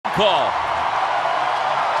Call.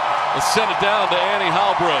 Let's send it down to Annie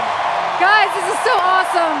Halbrun. Guys, this is so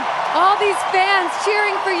awesome. All these fans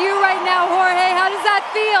cheering for you right now, Jorge. How does that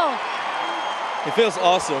feel? It feels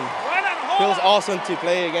awesome. It feels awesome to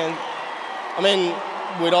play again. I mean,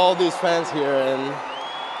 with all these fans here, and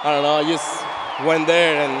I don't know, I just went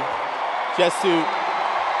there and just to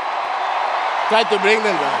try to bring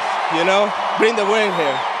them guys, you know, bring the win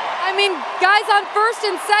here. I mean, guys on first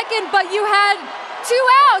and second, but you had 2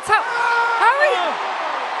 outs. How are you?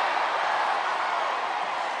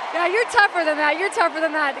 Yeah, you're tougher than that. You're tougher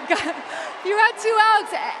than that. You had 2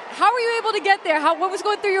 outs. How were you able to get there? What was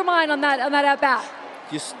going through your mind on that at bat?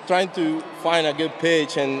 Just trying to find a good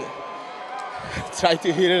pitch and try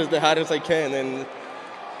to hit it as hard as I can, and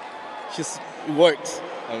just it works.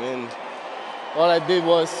 I mean, all I did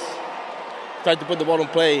was try to put the ball in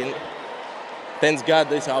play, and thanks God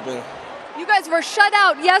this happened. You guys were shut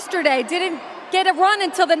out yesterday. Didn't get a run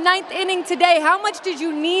until the 9th inning today. How much did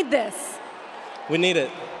you need this? We need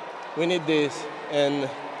it. We need this, and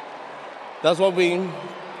that's what we're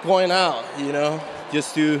going out, you know,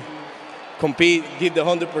 just to compete, give the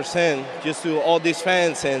 100%, just to all these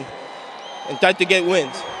fans, and try to get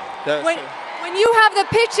wins. When you have the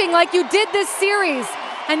pitching like you did this series,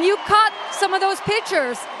 and you caught some of those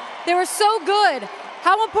pitchers, they were so good.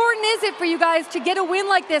 How important is it for you guys to get a win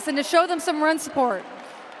like this and to show them some run support?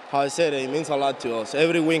 How I said, it means a lot to us.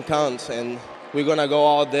 Every win counts, and we're going to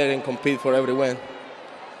go out there and compete for every win,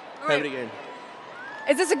 every game.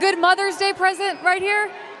 Is this a good Mother's Day present right here?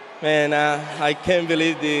 Man, I can't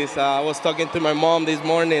believe this. I was talking to my mom this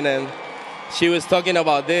morning, and she was talking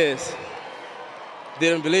about this.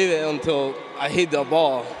 Didn't believe it until I hit the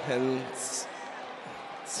ball, and it's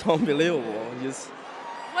unbelievable.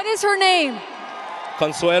 What is her name?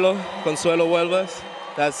 Consuelo Huelvas.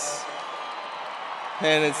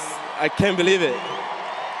 I can't believe it.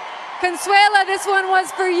 Consuela, this one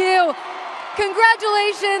was for you.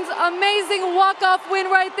 Congratulations, amazing walk-off win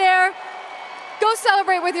right there. Go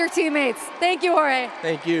celebrate with your teammates. Thank you, Jorge.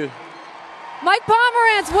 Thank you. Mike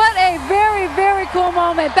Pomerantz, what a very, very cool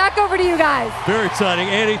moment. Back over to you guys. Very exciting.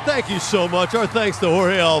 Annie, thank you so much. Our thanks to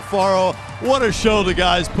Jorge Alfaro. What a show the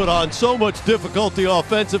guys put on. So much difficulty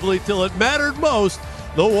offensively till it mattered most,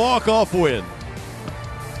 the walk-off win.